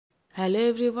Hello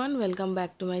everyone, welcome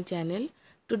back to my channel.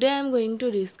 Today I am going to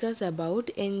discuss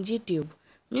about NG tube,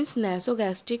 means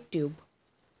nasogastric tube.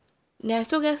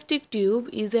 Nasogastric tube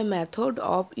is a method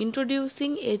of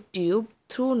introducing a tube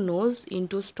through nose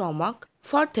into stomach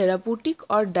for therapeutic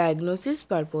or diagnosis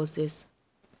purposes.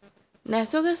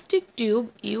 Nasogastric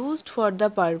tube used for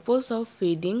the purpose of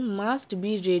feeding must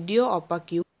be radio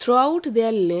opaque throughout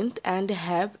their length and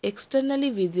have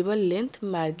externally visible length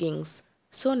markings.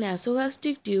 So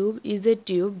nasogastric tube is a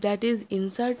tube that is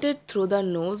inserted through the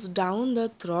nose down the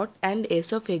throat and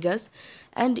esophagus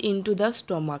and into the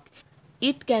stomach.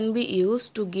 It can be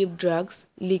used to give drugs,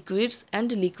 liquids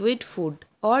and liquid food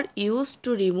or used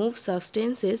to remove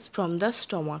substances from the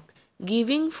stomach.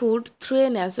 Giving food through a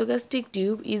nasogastric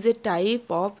tube is a type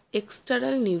of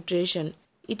external nutrition.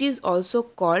 It is also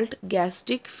called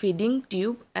gastric feeding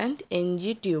tube and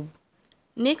NG tube.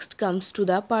 Next comes to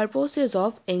the purposes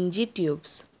of NG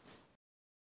tubes.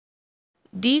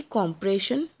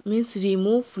 Decompression means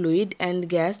remove fluid and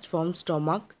gas from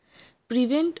stomach,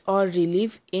 prevent or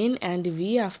relieve N and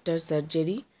V after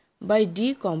surgery by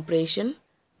decompression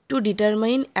to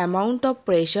determine amount of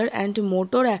pressure and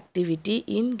motor activity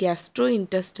in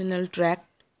gastrointestinal tract,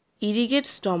 irrigate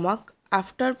stomach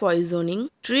after poisoning,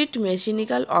 treat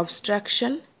mechanical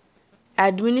obstruction,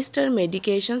 administer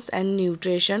medications and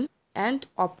nutrition, and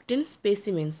obtain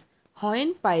specimens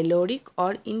when pyloric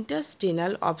or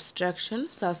intestinal obstruction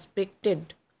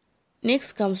suspected.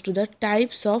 Next comes to the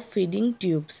types of feeding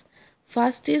tubes.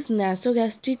 First is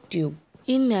nasogastric tube.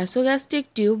 In nasogastric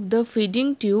tube, the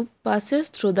feeding tube passes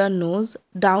through the nose,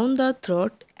 down the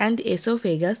throat and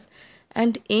esophagus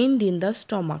and end in the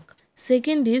stomach.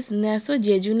 Second is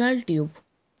nasojejunal tube.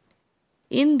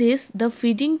 In this, the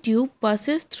feeding tube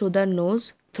passes through the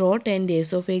nose, throat and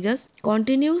esophagus,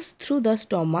 continues through the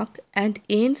stomach and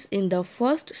ends in the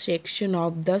first section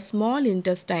of the small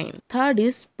intestine. Third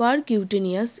is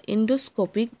percutaneous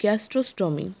endoscopic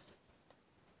gastrostomy.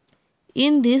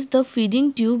 In this, the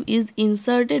feeding tube is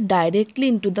inserted directly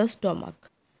into the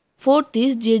stomach. Fourth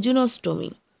is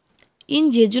jejunostomy.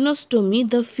 In jejunostomy,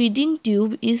 the feeding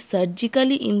tube is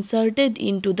surgically inserted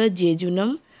into the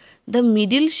jejunum, the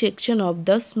middle section of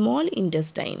the small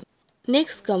intestine.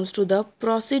 Next comes to the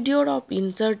procedure of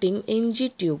inserting NG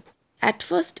tube. At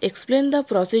first, explain the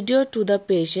procedure to the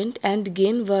patient and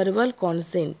gain verbal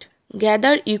consent.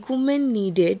 Gather equipment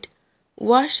needed,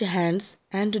 wash hands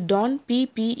and don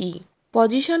PPE.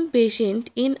 Position patient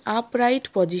in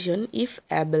upright position if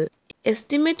able.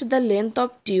 Estimate the length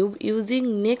of tube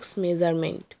using neck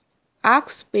measurement.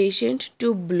 Ask patient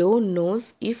to blow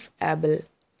nose if able.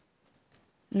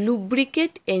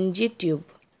 Lubricate NG tube.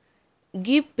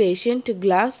 Give patient a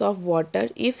glass of water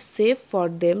if safe for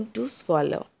them to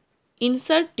swallow.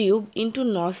 Insert tube into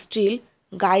nostril,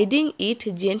 guiding it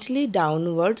gently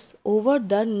downwards over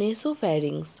the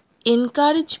nasopharynx.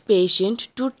 Encourage patient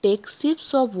to take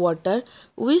sips of water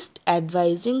whilst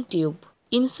advising tube.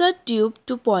 Insert tube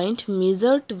to point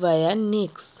measured via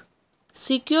necks.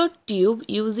 Secure tube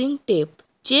using tape.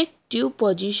 Check tube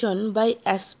position by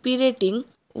aspirating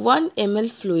 1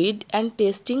 ml fluid and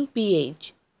testing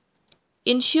pH.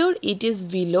 Ensure it is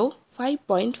below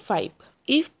 5.5.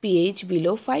 If pH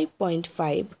below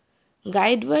 5.5,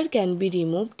 guide wire can be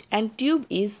removed and tube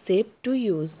is safe to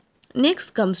use.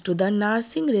 Next comes to the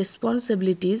nursing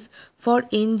responsibilities for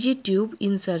NG tube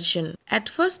insertion. At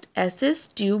first, assess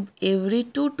tube every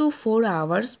 2 to 4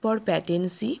 hours for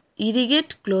patency.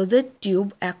 Irrigate closed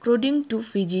tube according to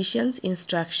physician's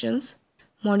instructions.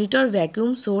 Monitor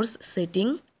vacuum source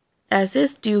setting.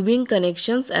 Assess tubing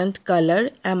connections and color,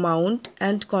 amount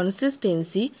and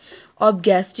consistency of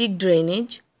gastric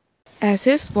drainage.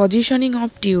 Assess positioning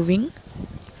of tubing.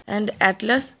 And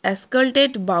atlas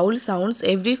auscultate bowel sounds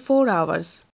every 4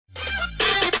 hours.